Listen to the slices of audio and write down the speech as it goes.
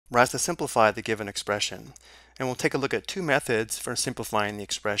we're asked to simplify the given expression, and we'll take a look at two methods for simplifying the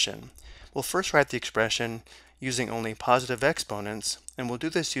expression. We'll first write the expression using only positive exponents, and we'll do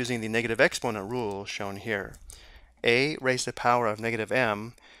this using the negative exponent rule shown here. A raised to the power of negative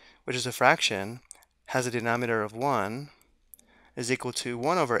m, which is a fraction, has a denominator of 1, is equal to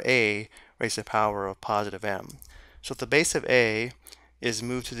 1 over a raised to the power of positive m. So if the base of a is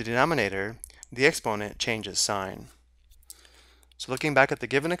moved to the denominator, the exponent changes sign. So looking back at the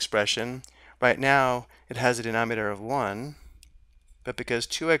given expression, right now it has a denominator of 1, but because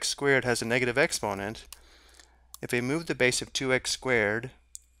 2x squared has a negative exponent, if we move the base of 2x squared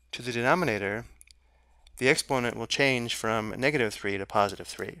to the denominator, the exponent will change from negative 3 to positive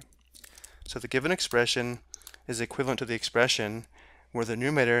 3. So the given expression is equivalent to the expression where the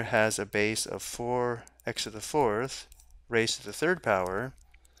numerator has a base of 4x to the fourth raised to the third power,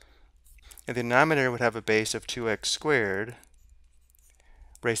 and the denominator would have a base of 2x squared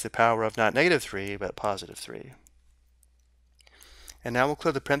raised to the power of not negative 3, but positive 3. And now we'll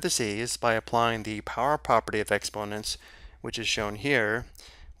clear the parentheses by applying the power property of exponents, which is shown here.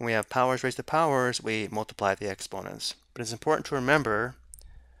 When we have powers raised to powers, we multiply the exponents. But it's important to remember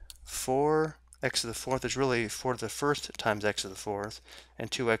 4x to the fourth is really 4 to the first times x to the fourth,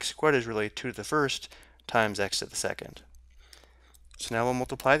 and 2x squared is really 2 to the first times x to the second. So now we'll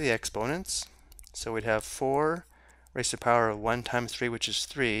multiply the exponents. So we'd have 4 raised to the power of 1 times 3, which is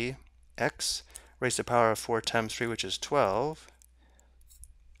 3, x raised to the power of 4 times 3, which is 12,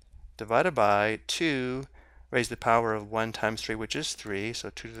 divided by 2 raised to the power of 1 times 3, which is 3, so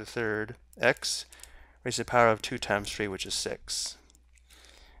 2 to the third, x raised to the power of 2 times 3, which is 6.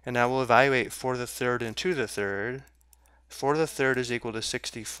 And now we'll evaluate 4 to the third and 2 to the third. 4 to the third is equal to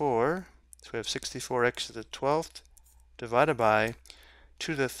 64, so we have 64x to the 12th, divided by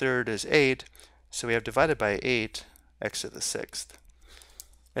 2 to the third is 8, so we have divided by 8 x to the 6th.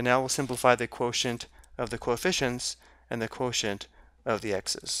 And now we'll simplify the quotient of the coefficients and the quotient of the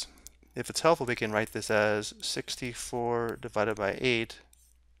x's. If it's helpful, we can write this as 64 divided by 8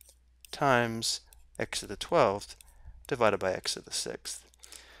 times x to the 12th divided by x to the 6th.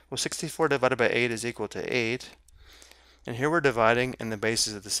 Well, 64 divided by 8 is equal to 8. And here we're dividing and the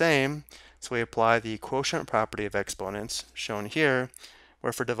bases are the same, so we apply the quotient property of exponents, shown here,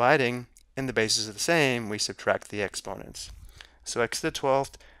 where for dividing and the bases are the same, we subtract the exponents. So x to the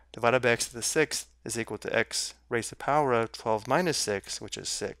 12th divided by x to the 6th is equal to x raised to the power of 12 minus 6, which is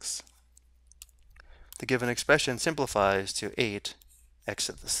 6. The given expression simplifies to 8 x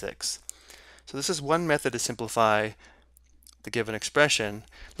to the 6th. So this is one method to simplify the given expression.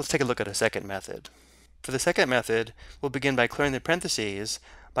 Let's take a look at a second method. For the second method, we'll begin by clearing the parentheses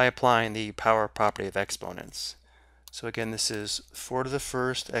by applying the power property of exponents. So again, this is 4 to the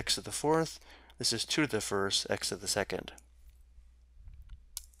first x to the fourth. This is 2 to the first x to the second.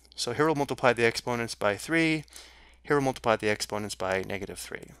 So here we'll multiply the exponents by 3. Here we'll multiply the exponents by negative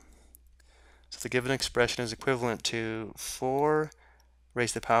 3. So the given expression is equivalent to 4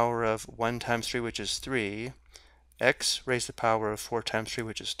 raised to the power of 1 times 3, which is 3, x raised to the power of 4 times 3,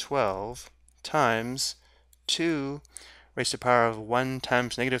 which is 12, times 2 raised to the power of 1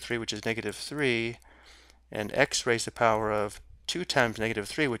 times negative 3, which is negative 3, and x raised to the power of 2 times negative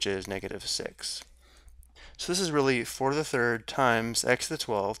 3, which is negative 6. So this is really 4 to the third times x to the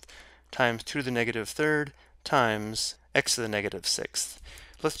 12th times 2 to the negative third times x to the negative 6th.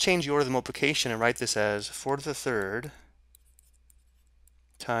 Let's change the order of the multiplication and write this as 4 to the third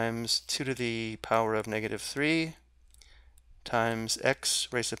times 2 to the power of negative 3 times x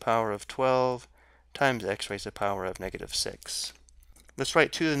raised to the power of 12 times x raised to the power of negative 6. Let's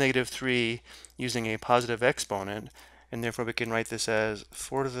write 2 to the negative 3 using a positive exponent, and therefore we can write this as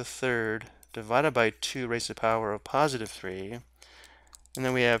 4 to the third divided by 2 raised to the power of positive 3. And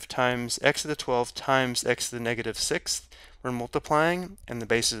then we have times x to the 12th times x to the negative 6th. We're multiplying, and the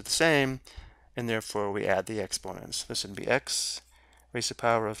bases are the same, and therefore we add the exponents. This would be x raised to the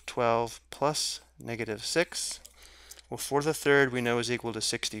power of 12 plus negative 6. Well, 4 to the third we know is equal to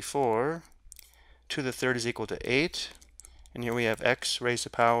 64. 2 to the third is equal to 8. And here we have x raised to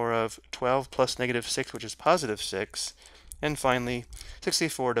the power of 12 plus negative 6, which is positive 6. And finally,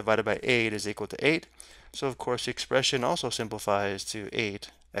 64 divided by 8 is equal to 8. So of course the expression also simplifies to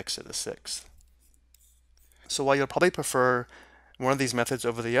 8x to the 6th. So while you'll probably prefer one of these methods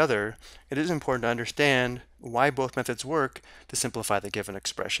over the other, it is important to understand why both methods work to simplify the given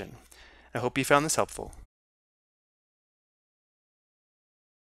expression. I hope you found this helpful.